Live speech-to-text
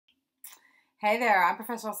Hey there, I'm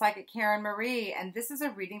Professional Psychic Karen Marie, and this is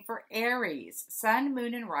a reading for Aries, Sun,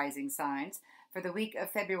 Moon, and Rising signs for the week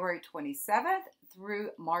of February 27th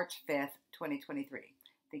through March 5th, 2023.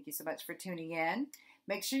 Thank you so much for tuning in.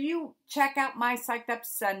 Make sure you check out my Psyched Up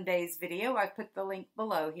Sundays video. I've put the link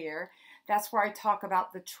below here. That's where I talk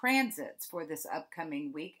about the transits for this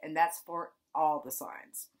upcoming week, and that's for all the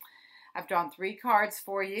signs. I've drawn 3 cards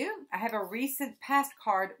for you. I have a recent past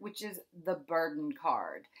card, which is the burden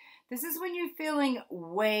card. This is when you're feeling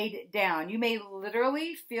weighed down. You may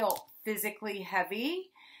literally feel physically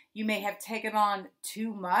heavy. You may have taken on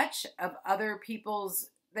too much of other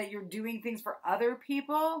people's, that you're doing things for other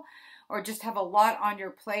people, or just have a lot on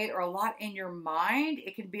your plate or a lot in your mind.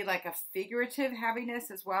 It can be like a figurative heaviness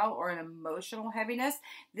as well, or an emotional heaviness.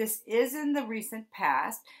 This is in the recent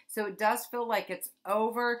past, so it does feel like it's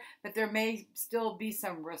over, but there may still be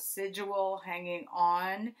some residual hanging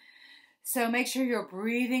on. So make sure you're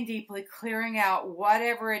breathing deeply, clearing out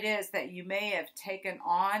whatever it is that you may have taken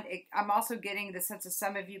on. I'm also getting the sense of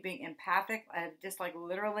some of you being empathic, just like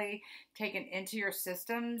literally taken into your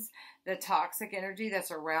systems the toxic energy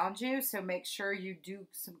that's around you. So make sure you do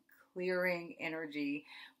some clearing energy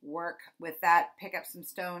work with that. Pick up some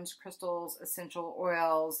stones, crystals, essential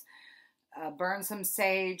oils. Burn some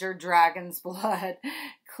sage or dragon's blood,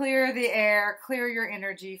 clear the air, clear your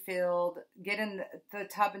energy field, get in the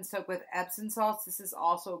tub and soak with Epsom salts. This is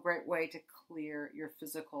also a great way to clear your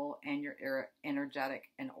physical and your energetic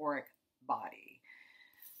and auric body.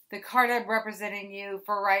 The card I'm representing you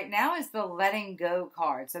for right now is the letting go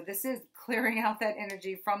card. So this is clearing out that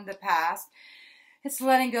energy from the past. It's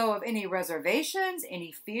letting go of any reservations,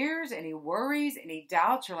 any fears, any worries, any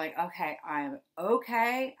doubts. You're like, okay, I'm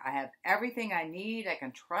okay. I have everything I need. I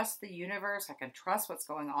can trust the universe. I can trust what's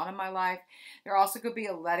going on in my life. There also could be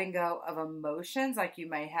a letting go of emotions, like you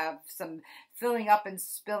may have some filling up and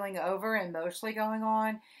spilling over emotionally going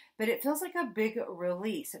on. But it feels like a big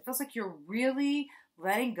release. It feels like you're really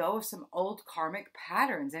letting go of some old karmic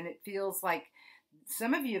patterns. And it feels like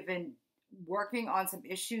some of you have been working on some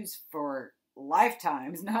issues for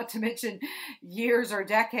lifetimes, not to mention years or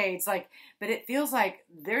decades, but it feels like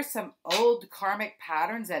there's some old karmic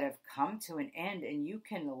patterns that have come to an end, and you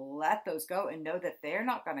can let those go and know that they're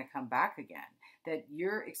not going to come back again, that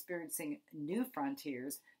you're experiencing new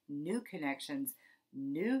frontiers, new connections,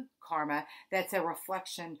 new karma that's a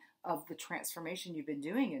reflection of the transformation you've been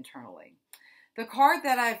doing internally. The card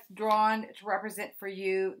that I've drawn to represent for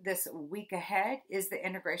you this week ahead is the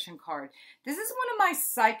integration card. This is one of my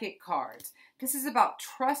psychic cards. This is about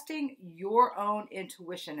trusting your own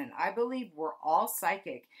intuition, and I believe we're all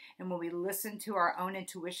psychic. And when we listen to our own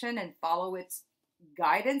intuition and follow its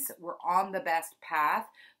guidance, we're on the best path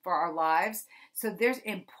for our lives. So there's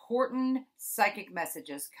important psychic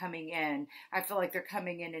messages coming in. I feel like they're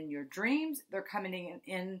coming in your dreams. They're coming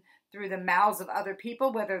in through the mouths of other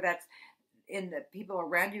people, whether that's in the people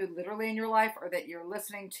around you literally in your life, or that you're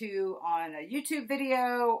listening to on a YouTube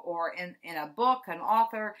video or in a book, an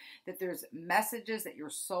author, that there's messages that your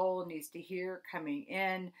soul needs to hear coming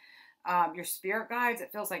in. Your spirit guides,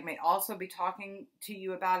 it feels like, may also be talking to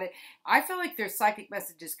you about it. I feel like there's psychic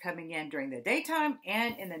messages coming in during the daytime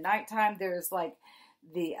and in the nighttime. There's like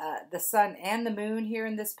the sun and the moon here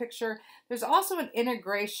in this picture. There's also an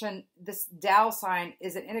integration. This Tao sign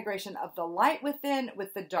is an integration of the light within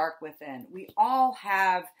with the dark within. We all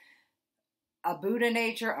have a Buddha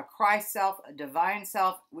nature, a Christ self, a divine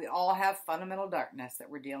self. We all have fundamental darkness that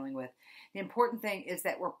we're dealing with. The important thing is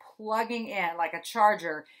that we're plugging in like a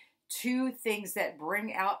charger to things that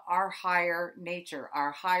bring out our higher nature,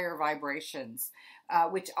 our higher vibrations,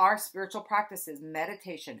 which are spiritual practices,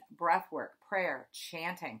 meditation, breath work, prayer,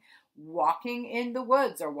 chanting, walking in the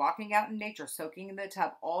woods or walking out in nature, soaking in the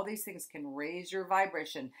tub. All these things can raise your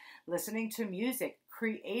vibration. Listening to music,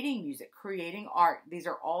 creating art. These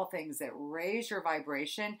are all things that raise your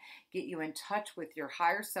vibration, get you in touch with your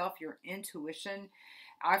higher self, your intuition.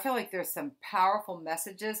 I feel like there's some powerful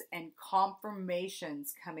messages and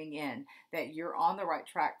confirmations coming in that you're on the right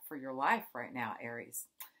track for your life right now, Aries.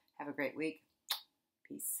 Have a great week.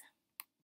 Peace.